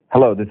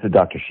Hello, this is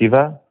Dr.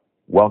 Shiva.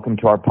 Welcome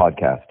to our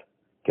podcast,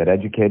 Get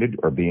Educated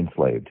or Be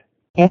Enslaved.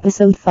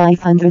 Episode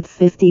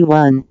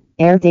 551,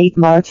 air date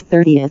March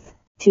 30th,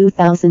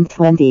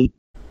 2020.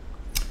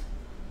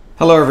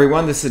 Hello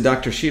everyone, this is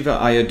Dr. Shiva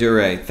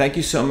Ayyadurai. Thank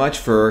you so much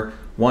for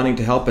wanting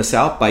to help us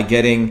out by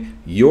getting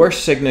your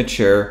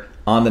signature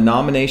on the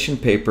nomination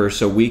paper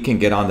so we can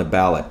get on the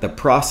ballot. The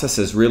process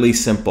is really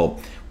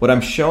simple. What I'm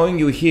showing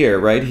you here,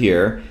 right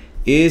here,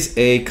 is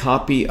a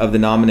copy of the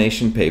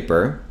nomination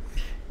paper.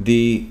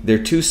 There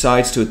are two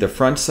sides to it, the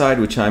front side,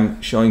 which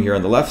I'm showing here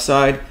on the left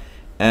side,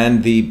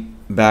 and the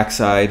back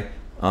side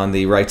on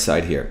the right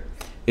side here.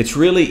 It's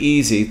really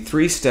easy,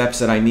 3 steps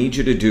that I need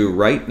you to do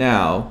right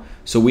now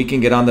so we can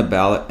get on the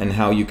ballot and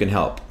how you can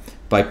help.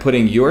 By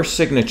putting your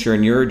signature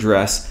and your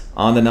address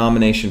on the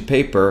nomination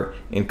paper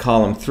in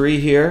column 3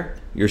 here,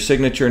 your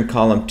signature in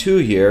column 2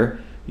 here,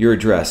 your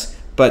address.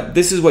 But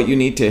this is what you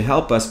need to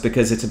help us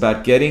because it's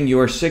about getting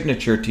your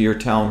signature to your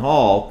town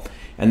hall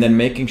and then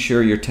making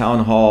sure your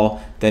town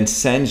hall then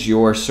sends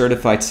your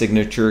certified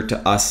signature to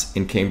us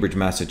in Cambridge,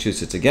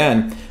 Massachusetts.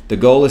 Again, the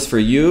goal is for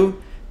you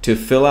to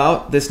fill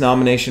out this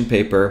nomination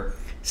paper,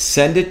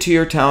 send it to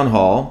your town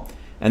hall,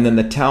 and then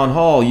the town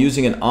hall,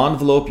 using an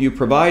envelope you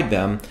provide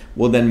them,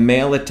 will then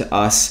mail it to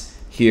us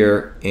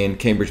here in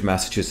Cambridge,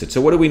 Massachusetts. So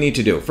what do we need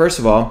to do? First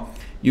of all,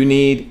 you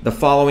need the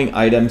following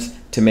items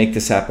to make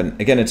this happen.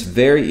 Again, it's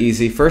very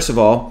easy. First of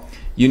all,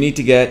 you need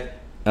to get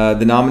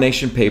the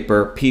nomination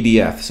paper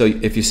PDF. So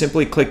if you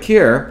simply click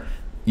here,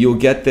 you'll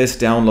get this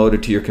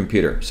downloaded to your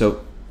computer.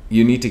 So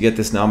you need to get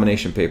this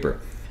nomination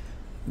paper.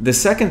 The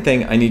second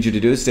thing I need you to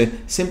do is to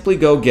simply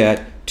go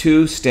get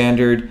 2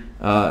 standard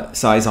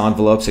size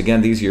envelopes.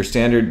 Again, these are your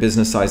standard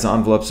business size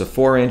envelopes, a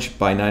 4-inch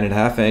by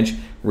 9.5 inch,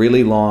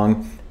 really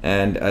long,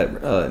 and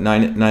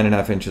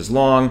 9.5 inches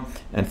long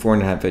and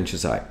 4.5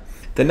 inches high.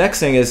 The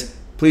next thing is,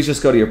 please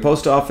just go to your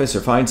post office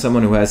or find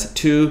someone who has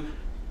 2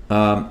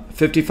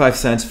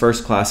 55-cent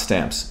first class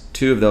stamps,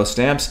 2 of those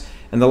stamps.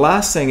 And the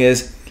last thing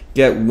is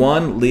get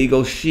 1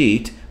 legal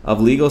sheet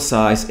of legal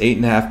size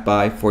 8.5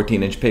 by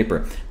 14 inch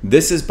paper.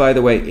 This is, by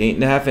the way,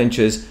 8.5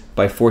 inches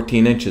by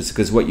 14 inches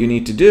because what you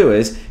need to do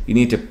is you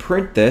need to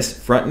print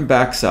this front and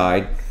back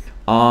side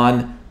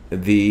on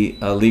the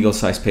legal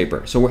size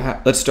paper. So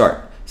let's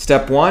start.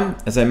 Step 1,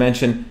 as I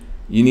mentioned,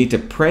 you need to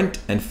print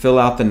and fill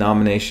out the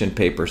nomination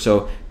paper.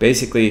 So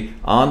basically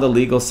on the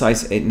legal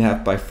size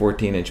 8.5 by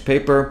 14 inch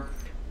paper,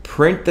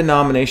 print the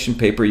nomination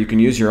paper. You can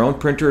use your own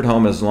printer at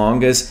home as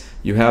long as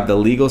you have the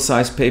legal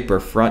size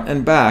paper front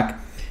and back.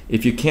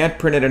 If you can't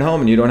print it at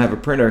home and you don't have a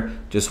printer,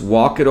 just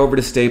walk it over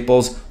to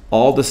Staples.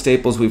 All the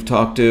Staples we've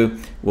talked to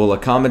will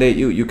accommodate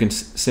you. You can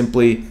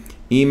simply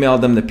email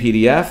them the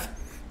PDF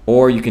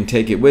or you can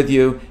take it with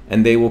you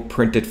and they will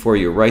print it for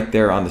you right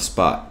there on the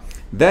spot.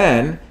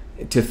 Then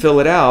to fill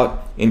it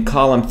out in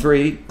column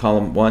 3,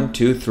 column 1,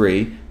 2,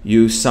 3,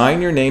 you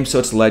sign your name so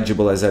it's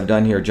legible as I've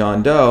done here,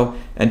 John Doe,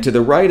 and to the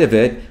right of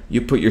it,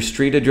 you put your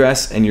street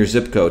address and your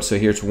zip code. So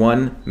here's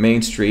 1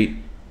 Main Street,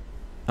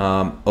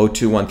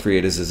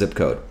 02138 is the zip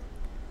code.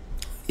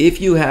 If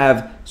you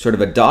have sort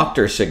of a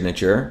doctor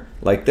signature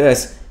like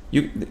this,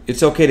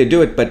 it's okay to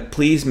do it, but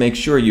please make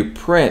sure you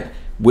print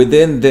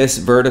within this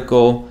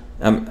vertical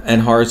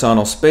and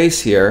horizontal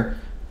space here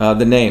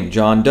the name,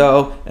 John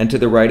Doe, and to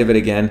the right of it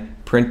again,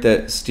 print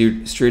the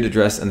street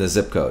address and the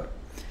zip code.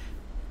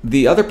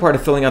 The other part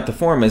of filling out the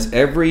form is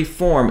every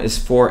form is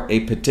for a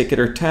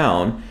particular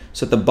town.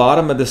 So at the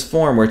bottom of this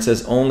form where it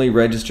says only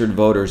registered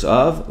voters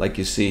of, like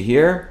you see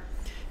here,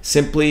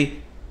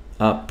 simply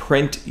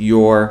print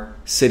your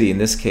city. In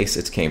this case,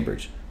 it's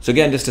Cambridge. So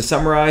again, just to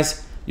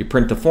summarize, you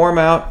print the form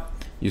out,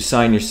 you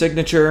sign your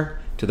signature.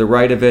 To the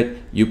right of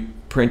it, you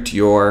print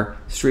your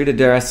street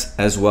address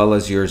as well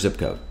as your zip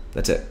code.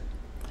 That's it.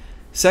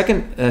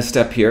 Second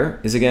step here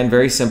is again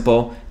very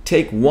simple.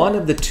 Take one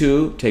of the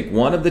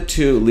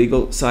two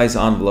legal size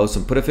envelopes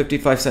and put a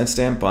 55-cent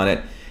stamp on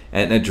it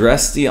and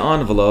address the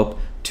envelope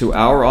to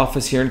our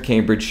office here in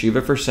Cambridge,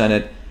 Shiva for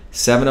Senate,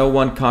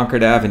 701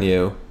 Concord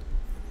Avenue,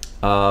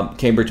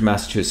 Cambridge,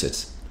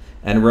 Massachusetts.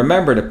 And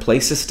remember to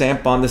place a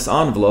stamp on this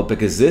envelope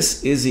because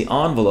this is the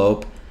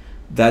envelope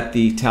that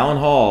the town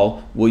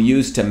hall will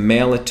use to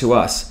mail it to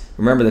us.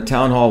 Remember, the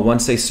town hall,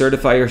 once they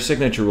certify your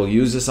signature, will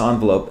use this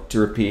envelope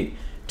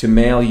to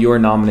mail your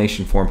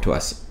nomination form to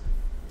us.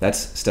 That's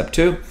step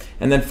 2.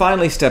 And then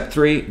finally, step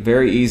 3,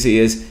 very easy,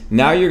 is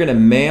now you're going to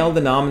mail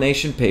the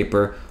nomination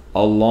paper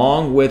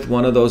along with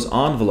one of those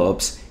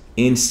envelopes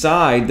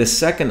inside the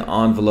second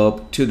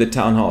envelope to the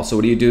town hall. So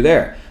what do you do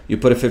there? You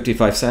put a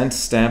 55-cent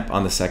stamp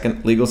on the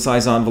second legal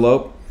size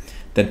envelope,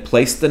 then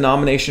place the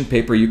nomination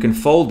paper. You can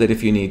fold it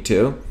if you need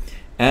to.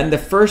 And the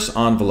first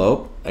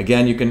envelope,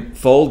 again, you can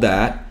fold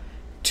that,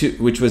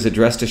 which was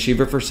addressed to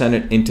Shiva for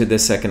Senate, into the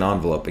second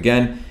envelope.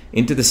 Again,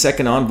 into the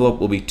second envelope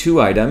will be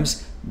 2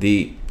 items,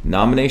 the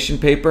nomination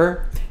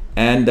paper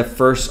and the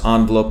first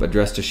envelope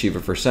addressed to Shiva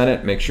for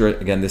Senate. Make sure,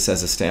 again, this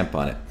has a stamp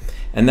on it.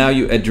 And now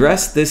you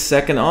address this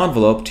second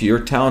envelope to your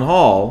town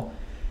hall.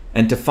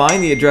 And to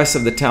find the address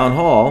of the town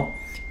hall,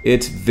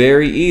 it's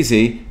very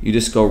easy. You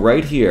just go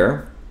right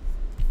here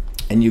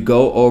and you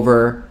go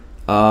over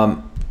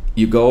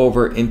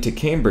into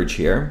Cambridge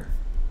here,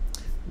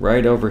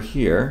 right over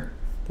here.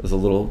 There's a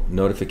little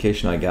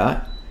notification I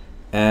got,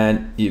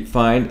 and you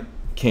find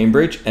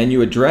Cambridge, and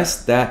you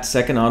address that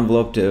second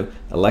envelope to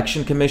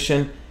Election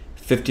Commission,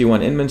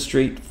 51 Inman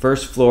Street,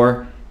 first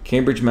floor,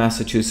 Cambridge,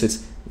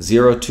 Massachusetts,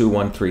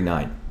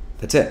 02139.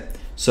 That's it.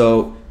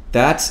 So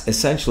that's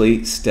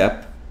essentially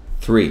step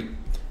 3.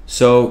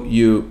 So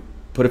you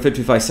put a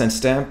 55-cent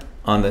stamp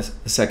on the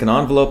second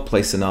envelope,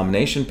 place the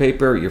nomination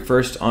paper, your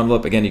first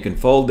envelope. Again, you can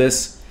fold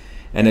this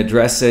and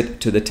address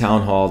it to the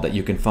town hall that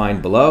you can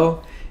find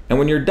below. And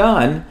when you're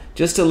done,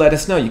 just to let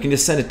us know, you can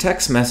just send a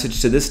text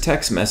message to this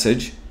text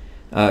message,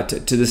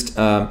 to this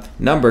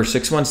number,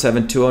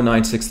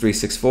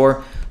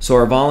 617-209-6364, so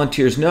our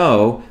volunteers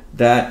know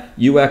that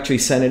you actually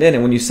sent it in.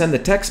 And when you send the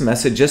text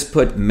message, just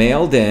put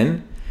mailed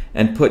in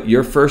and put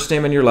your first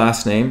name and your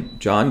last name,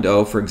 John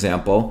Doe, for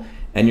example,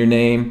 and your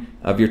name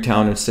of your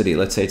town and city.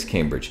 Let's say it's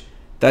Cambridge.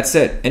 That's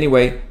it.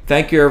 Anyway,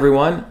 thank you,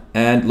 everyone,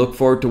 and look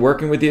forward to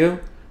working with you.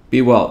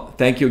 Be well.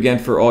 Thank you again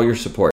for all your support.